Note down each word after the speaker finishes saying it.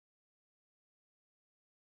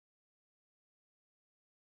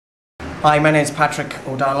Hi, my name is Patrick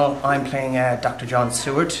O'Donnell. I'm playing Dr. John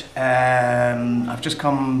Seward. I've just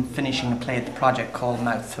come finishing a play at the project called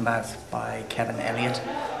Mouth to Mouth by Kevin Elliott.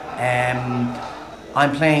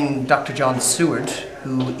 I'm playing Dr. John Seward,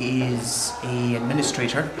 who is an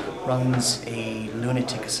administrator, runs a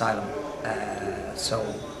lunatic asylum.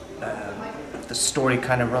 The story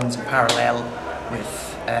kind of runs in parallel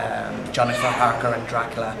with Jonathan Harker and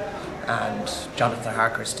Dracula, and Jonathan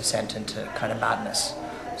Harker's descent into kind of madness.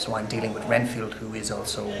 So I'm dealing with Renfield, who is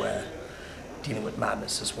also dealing with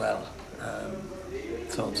madness as well.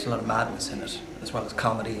 So there's a lot of madness in it, as well as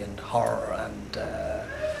comedy and horror and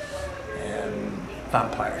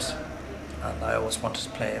vampires. And I always wanted to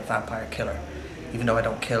play a vampire killer, even though I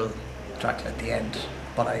don't kill Dracula at the end,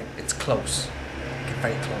 but it's close. I get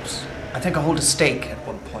very close. I think I hold a stake at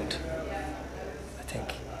one point.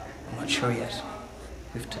 I'm not sure yet.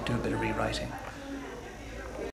 We have to do a bit of rewriting.